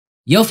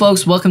Yo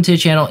folks, welcome to the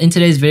channel. In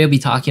today's video, I'll be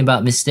talking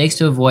about mistakes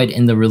to avoid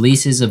in the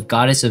releases of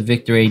Goddess of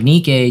Victory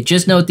Nikke.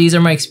 Just note these are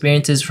my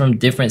experiences from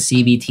different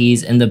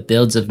CBTs and the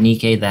builds of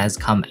Nikke that has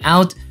come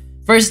out.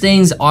 First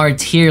things are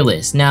tier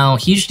lists. Now,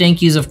 huge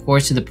thank yous of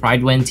course to the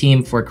Pridewin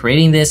team for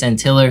creating this, and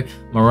Tiller,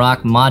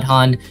 Marak,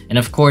 Madhan, and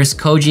of course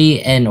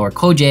Koji and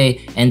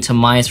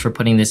Tomias for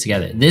putting this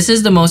together. This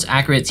is the most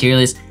accurate tier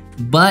list,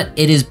 but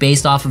it is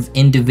based off of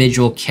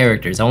individual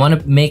characters. I want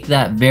to make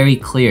that very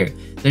clear.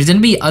 There's going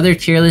to be other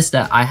tier lists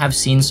that I have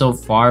seen so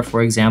far.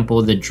 For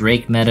example, the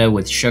Drake meta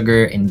with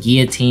Sugar and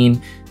Guillotine.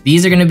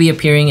 These are going to be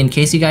appearing. In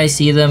case you guys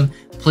see them,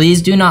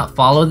 please do not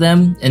follow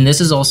them. And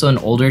this is also an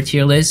older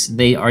tier list.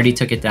 They already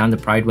took it down, the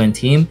Pridewin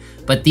team.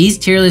 But these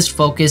tier lists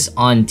focus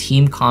on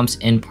team comps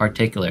in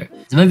particular.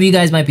 Some of you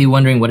guys might be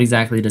wondering what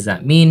exactly does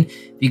that mean.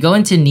 If you go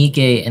into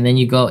Nikke and then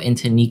you go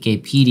into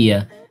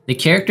Nikkepedia, the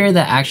character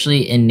that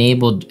actually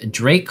enabled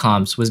Drake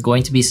comps was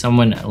going to be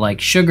someone like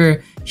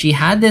Sugar. She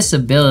had this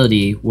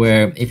ability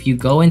where if you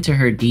go into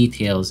her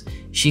details,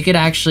 she could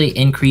actually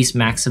increase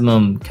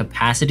maximum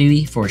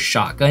capacity for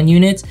shotgun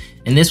units.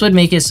 And this would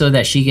make it so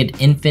that she could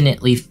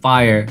infinitely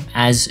fire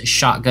as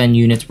shotgun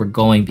units were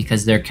going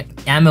because their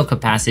ammo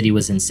capacity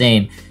was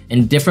insane.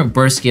 And different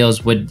burst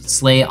skills would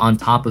slay on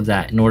top of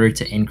that in order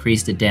to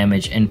increase the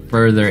damage and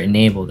further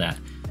enable that.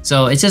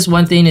 So it's just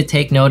one thing to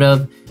take note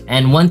of.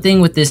 And one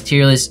thing with this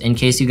tier list, in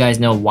case you guys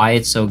know why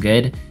it's so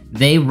good,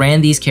 they ran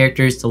these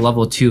characters to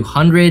level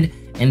 200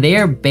 and they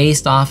are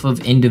based off of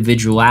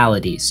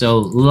individuality. So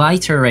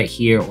Lighter right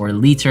here, or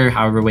Liter,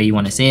 however way you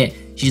want to say it,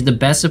 she's the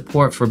best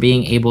support for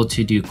being able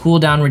to do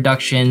cooldown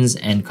reductions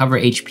and cover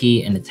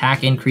HP and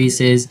attack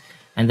increases.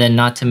 And then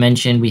not to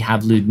mention we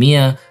have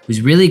Ludmilla,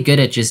 who's really good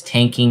at just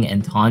tanking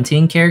and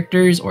taunting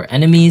characters or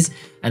enemies.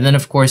 And then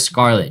of course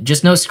Scarlet.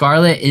 Just know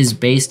Scarlet is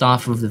based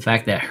off of the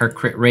fact that her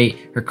crit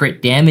rate, her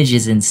crit damage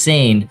is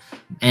insane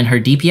and her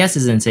DPS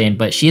is insane,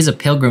 but she is a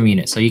pilgrim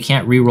unit, so you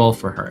can't reroll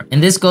for her.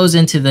 And this goes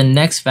into the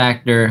next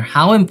factor: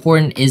 how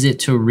important is it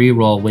to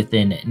reroll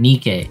within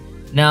Nikke?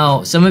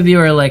 Now, some of you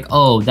are like,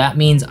 oh, that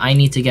means I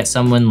need to get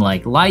someone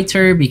like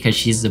Lighter because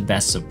she's the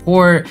best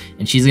support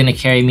and she's going to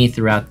carry me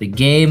throughout the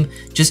game.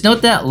 Just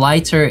note that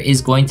Lighter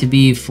is going to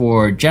be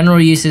for general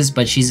uses,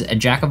 but she's a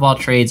jack of all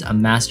trades, a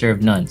master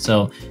of none.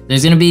 So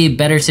there's going to be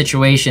better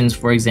situations,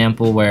 for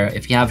example, where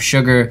if you have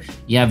Sugar,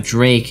 you have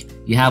Drake,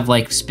 you have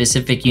like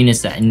specific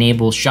units that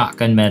enable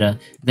shotgun meta,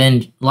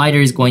 then Lighter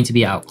is going to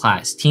be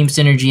outclassed. Team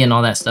synergy and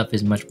all that stuff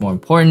is much more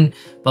important.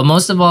 But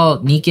most of all,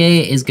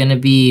 Nikke is going to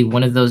be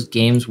one of those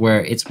games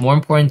where it's more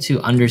important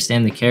to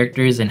understand the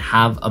characters and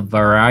have a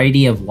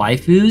variety of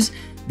waifus,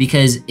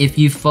 because if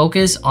you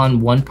focus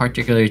on one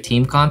particular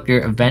team comp,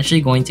 you're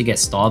eventually going to get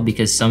stalled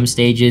because some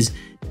stages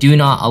do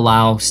not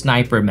allow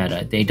sniper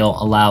meta. They don't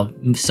allow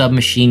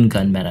submachine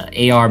gun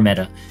meta, AR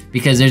meta,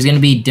 because there's going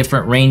to be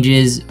different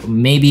ranges.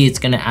 Maybe it's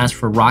going to ask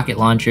for rocket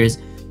launchers.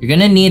 You're going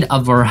to need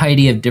a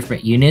variety of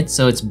different units.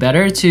 So it's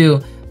better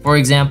to, for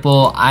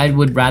example, I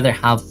would rather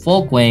have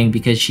Folkwang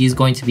because she's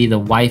going to be the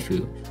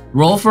waifu.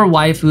 Roll for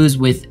waifus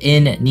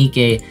within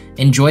Nikke.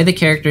 Enjoy the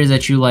characters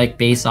that you like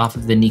based off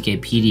of the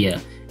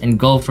Nikkepedia and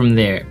go from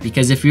there.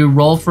 Because if you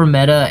roll for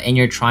meta and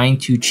you're trying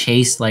to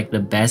chase like the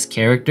best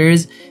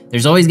characters,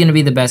 there's always going to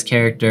be the best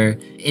character.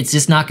 It's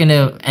just not going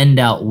to end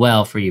out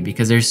well for you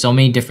because there's so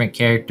many different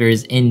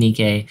characters in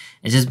Nikke.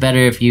 It's just better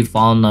if you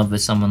fall in love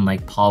with someone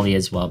like Polly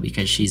as well,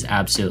 because she's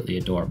absolutely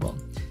adorable.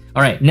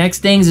 All right, next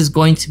things is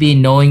going to be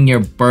knowing your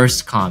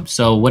burst comp.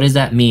 So what does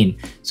that mean?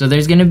 So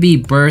there's going to be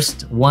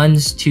burst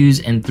 1s,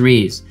 2s, and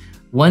 3s.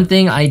 One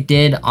thing I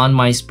did on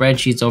my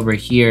spreadsheets over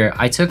here,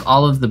 I took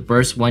all of the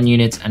burst 1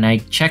 units and I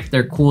checked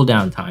their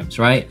cooldown times,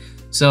 right?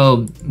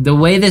 So the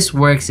way this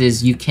works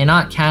is you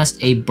cannot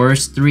cast a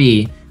burst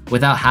 3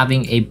 without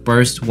having a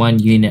burst 1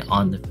 unit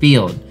on the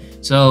field.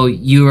 So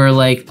you are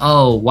like,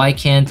 oh, why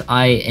can't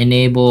I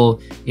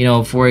enable, you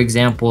know, for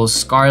example,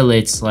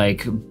 Scarlet's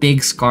like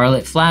big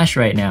Scarlet flash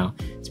right now?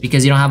 It's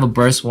because you don't have a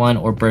burst 1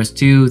 or burst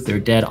 2, they're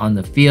dead on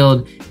the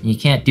field and you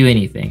can't do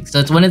anything. So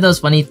it's one of those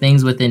funny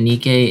things within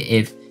Nikke.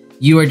 If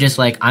you are just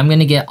like, I'm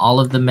gonna get all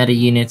of the meta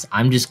units,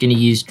 I'm just gonna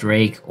use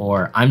Drake,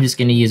 or I'm just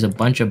gonna use a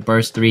bunch of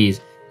burst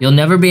 3s, you'll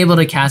never be able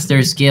to cast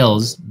their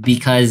skills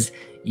because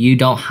you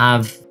don't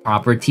have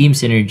proper team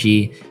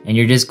synergy and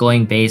you're just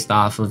going based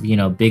off of, you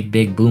know,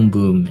 big boom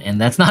boom. And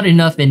that's not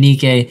enough in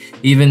Nikke,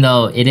 even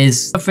though it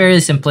is a fairly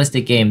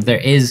simplistic game. There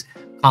is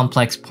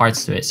complex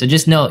parts to it. So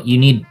just note, you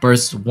need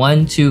bursts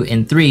 1, 2,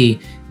 and 3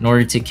 in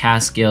order to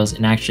cast skills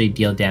and actually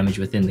deal damage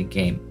within the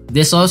game.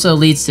 This also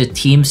leads to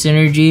team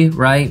synergy,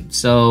 right?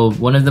 So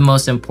one of the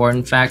most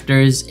important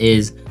factors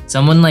is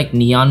someone like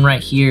Neon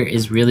right here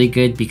is really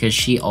good because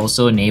she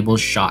also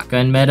enables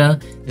shotgun meta.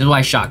 This is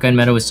why shotgun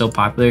meta was so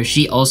popular.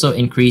 She also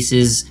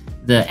increases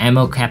the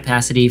ammo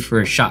capacity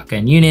for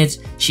shotgun units.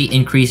 She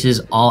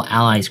increases all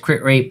allies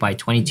crit rate by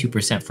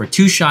 22% for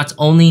 2 shots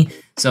only.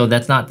 So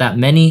that's not that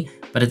many,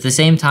 but at the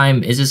same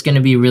time, it's just going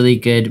to be really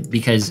good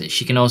because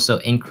she can also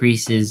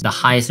increases the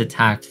highest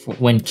attack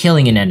when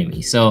killing an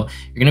enemy. So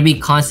you're going to be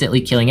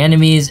constantly killing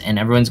enemies and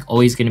everyone's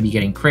always going to be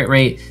getting crit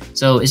rate.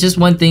 So it's just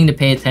one thing to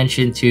pay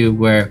attention to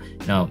where,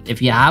 you know,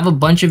 if you have a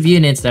bunch of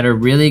units that are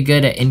really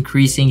good at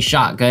increasing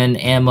shotgun,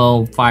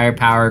 ammo,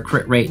 firepower,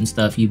 crit rate and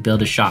stuff, you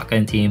build a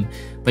shotgun team.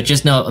 But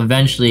just know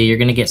eventually you're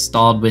gonna get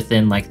stalled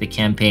within like the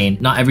campaign.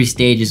 Not every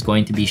stage is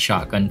going to be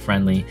shotgun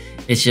friendly.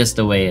 It's just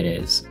the way it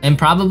is. And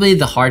probably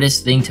the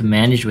hardest thing to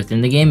manage within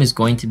the game is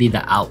going to be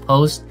the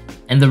outpost.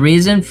 And the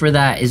reason for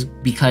that is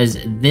because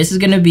this is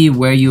gonna be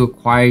where you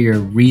acquire your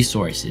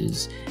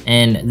resources.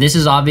 And this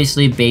is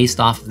obviously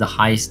based off of the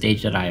highest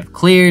stage that I have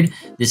cleared.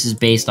 This is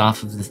based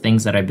off of the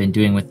things that I've been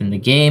doing within the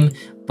game.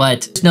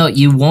 But just note,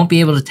 you won't be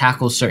able to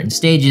tackle certain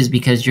stages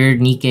because your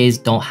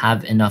Nikkes don't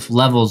have enough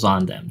levels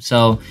on them.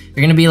 So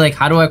you're gonna be like,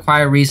 how do I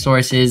acquire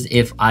resources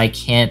if I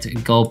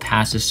can't go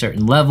past a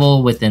certain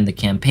level within the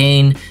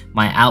campaign?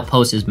 My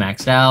outpost is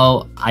maxed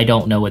out, I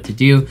don't know what to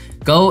do.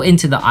 Go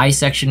into the I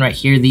section right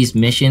here. These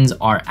missions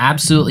are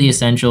absolutely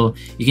essential.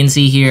 You can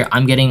see here,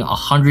 I'm getting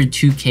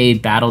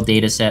 102k battle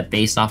data set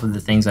based off of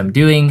the things I'm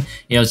doing.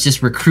 You know, it's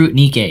just recruit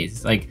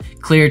Nikkes, like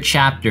clear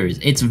chapters.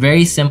 It's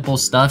very simple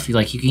stuff. You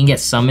can get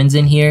summons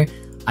in here.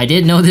 I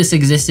didn't know this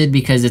existed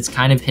because it's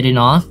kind of hidden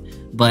off,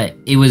 but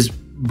it was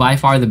by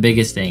far the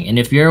biggest thing. And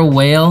if you're a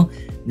whale,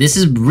 this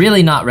is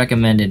really not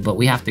recommended, but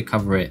we have to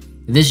cover it.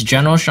 This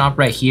general shop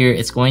right here,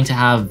 it's going to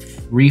have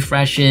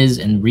refreshes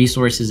and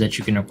resources that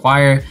you can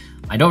acquire.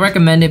 I don't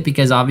recommend it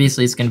because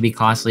obviously it's going to be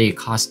costly. It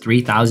costs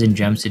 3,000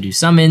 gems to do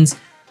summons,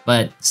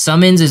 but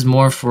summons is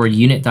more for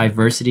unit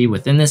diversity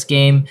within this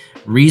game.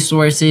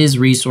 Resources,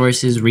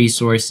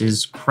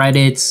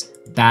 credits,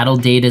 battle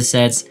data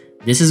sets.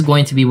 This is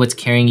going to be what's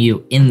carrying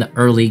you in the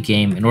early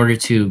game in order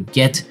to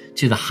get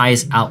to the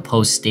highest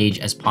outpost stage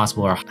as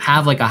possible or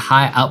have like a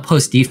high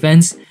outpost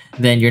defense.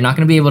 Then you're not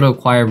going to be able to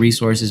acquire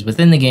resources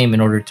within the game in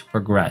order to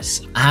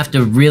progress. I have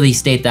to really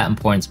state that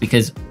importance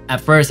because at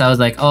first I was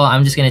like, oh,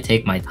 I'm just going to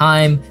take my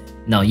time.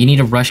 No, you need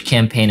to rush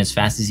campaign as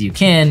fast as you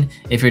can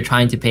if you're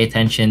trying to pay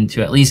attention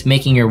to at least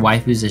making your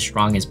waifus as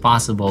strong as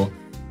possible,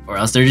 or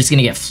else they're just going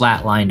to get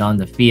flatlined on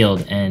the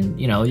field and,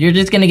 you know, you're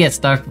just going to get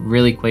stuck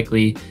really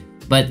quickly.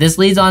 But this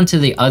leads on to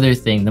the other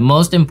thing. The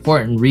most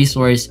important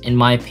resource, in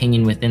my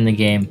opinion, within the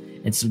game,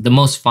 it's the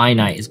most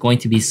finite, is going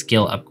to be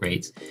skill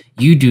upgrades.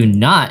 You do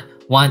not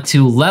want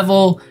to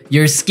level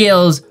your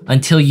skills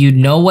until you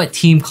know what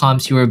team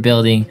comps you are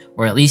building,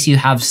 or at least you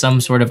have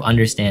some sort of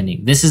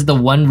understanding. This is the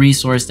one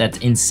resource that's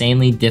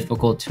insanely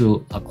difficult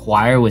to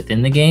acquire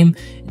within the game.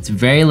 It's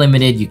very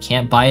limited. You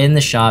can't buy it in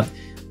the shop.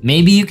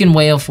 Maybe you can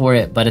whale for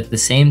it, but at the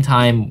same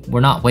time,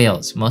 we're not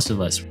whales, most of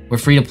us. We're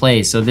free to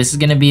play, so this is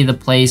gonna be the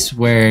place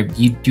where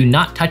you do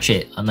not touch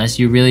it unless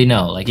you really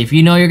know. Like if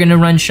you know you're gonna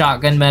run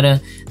shotgun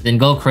meta, then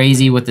go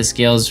crazy with the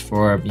skills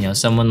for, you know,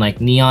 someone like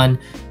Neon.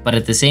 But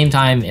at the same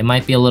time, it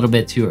might be a little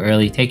bit too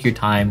early. Take your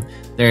time.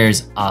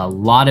 There's a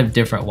lot of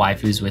different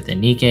waifus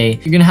within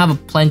Nikke. You're gonna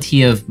have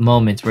plenty of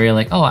moments where you're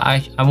like, oh,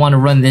 I wanna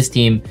run this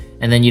team,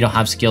 and then you don't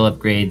have skill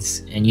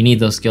upgrades, and you need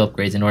those skill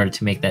upgrades in order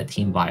to make that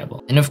team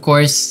viable. And of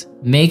course,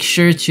 make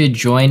sure to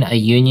join a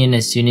union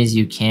as soon as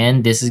you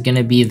can. This is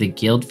gonna be the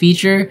guild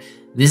feature.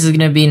 This is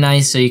gonna be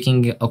nice so you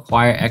can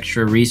acquire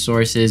extra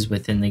resources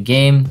within the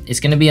game. It's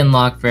gonna be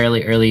unlocked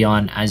fairly early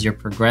on as you're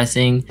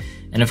progressing.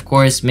 And of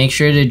course, make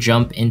sure to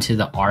jump into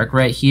the Ark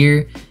right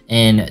here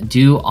and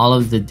do all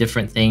of the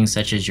different things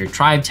such as your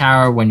tribe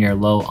tower when you're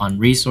low on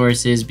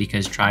resources,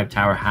 because tribe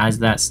tower has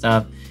that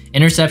stuff.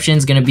 Interception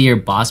is gonna be your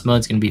boss mode.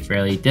 It's gonna be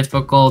fairly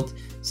difficult.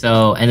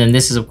 So, and then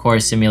this is of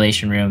course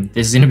simulation room.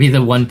 This is gonna be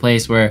the one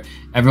place where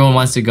everyone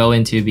wants to go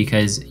into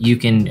because you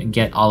can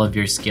get all of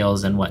your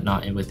skills and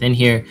whatnot within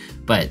here.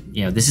 But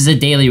you know, this is a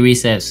daily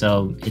reset,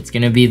 so it's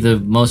gonna be the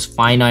most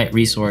finite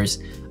resource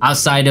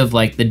outside of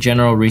like the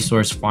general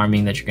resource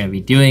farming that you're gonna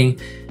be doing.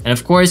 And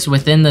of course,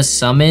 within the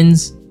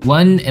summons,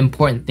 one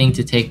important thing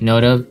to take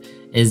note of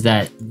is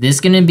that this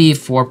is gonna be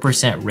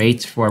 4%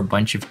 rates for a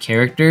bunch of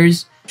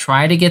characters.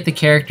 Try to get the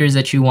characters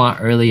that you want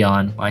early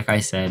on, like I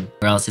said,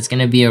 or else it's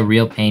gonna be a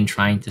real pain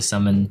trying to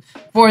summon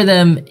for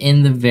them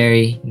in the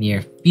very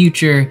near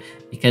future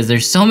because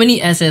there's so many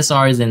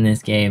SSRs in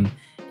this game.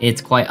 It's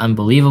quite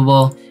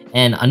unbelievable.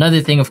 And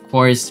another thing, of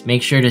course,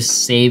 make sure to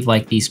save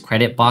like these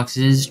credit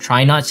boxes.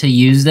 Try not to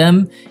use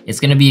them. It's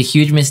gonna be a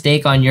huge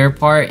mistake on your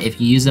part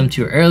if you use them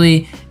too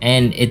early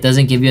and it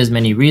doesn't give you as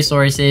many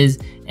resources.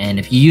 And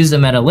if you use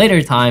them at a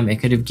later time, it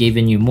could have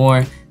given you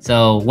more.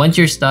 So once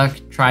you're stuck,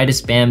 try to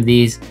spam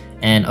these.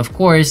 And of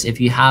course, if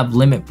you have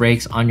limit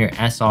breaks on your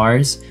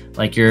SRs,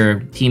 like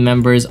your team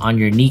members on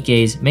your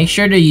Nikkes, make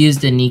sure to use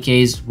the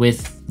Nikkes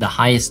with the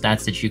highest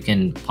stats that you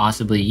can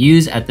possibly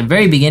use at the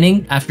very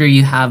beginning. After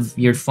you have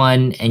your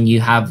fun and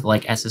you have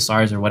like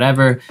SSRs or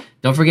whatever,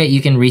 don't forget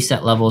you can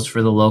reset levels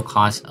for the low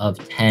cost of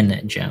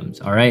 10 gems,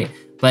 all right?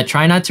 But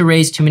try not to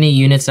raise too many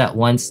units at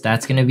once.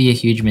 That's gonna be a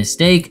huge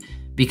mistake.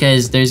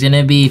 because there's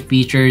gonna be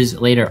features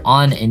later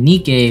on in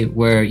Nikke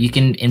where you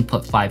can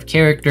input 5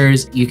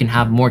 characters. You can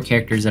have more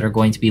characters that are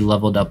going to be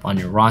leveled up on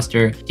your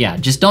roster. Yeah,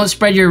 just don't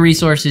spread your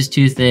resources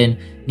too thin.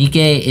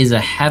 Nikke is a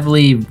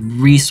heavily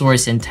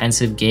resource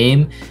intensive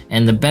game,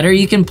 and the better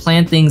you can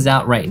plan things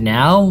out right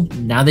now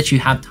that you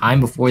have time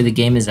before the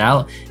game is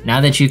out,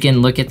 now that you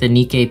can look at the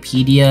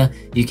Nikkepedia,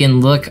 you can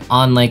look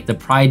on like the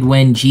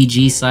Pridewin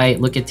GG site,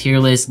 look at tier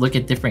lists, look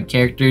at different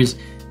characters.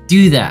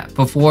 Do that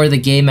before the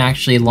game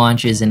actually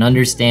launches and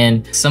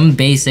understand some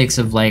basics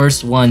of like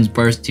burst 1s,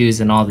 burst 2s,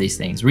 and all these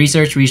things.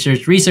 Research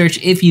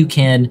if you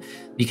can,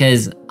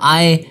 because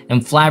I am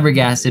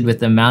flabbergasted with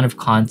the amount of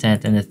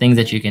content and the things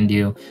that you can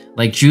do.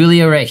 Like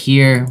Julia right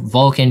here,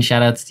 Vulcan,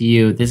 shoutouts to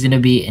you. There's gonna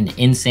be an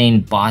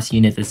insane boss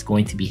unit that's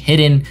going to be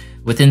hidden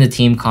within the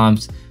team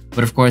comps.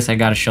 But of course, I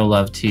gotta show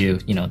love to,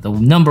 you know, the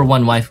 #1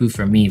 waifu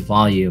for me,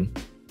 Volume.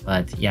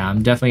 But yeah,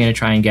 I'm definitely gonna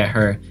try and get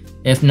her.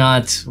 If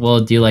not,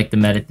 we'll do like the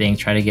meta thing,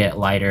 try to get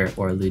Lighter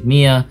or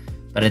Ludmilla.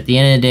 But at the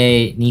end of the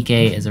day,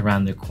 Nikke is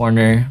around the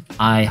corner.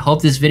 I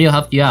hope this video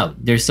helped you out.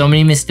 There's so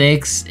many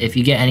mistakes. If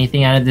you get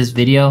anything out of this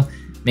video,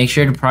 make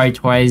sure to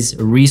prioritize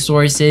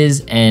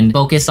resources and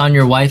focus on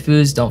your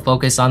waifus. Don't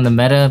focus on the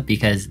meta,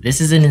 because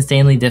this is an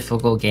insanely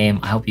difficult game.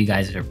 I hope you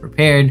guys are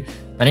prepared.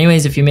 But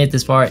anyways, if you made it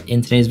this far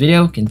in today's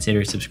video,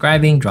 consider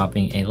subscribing,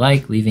 dropping a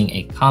like, leaving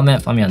a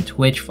comment. Follow me on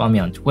Twitch, follow me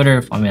on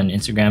Twitter, follow me on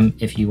Instagram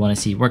if you want to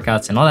see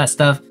workouts and all that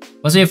stuff.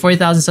 Once we have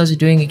 40,000 subs, we're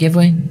doing a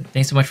giveaway.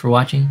 Thanks so much for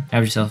watching.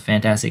 Have yourself a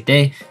fantastic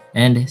day,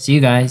 and see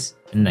you guys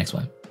in the next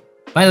one.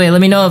 By the way,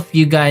 let me know if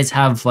you guys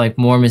have like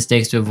more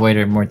mistakes to avoid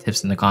or more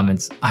tips in the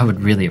comments. I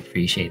would really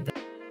appreciate that.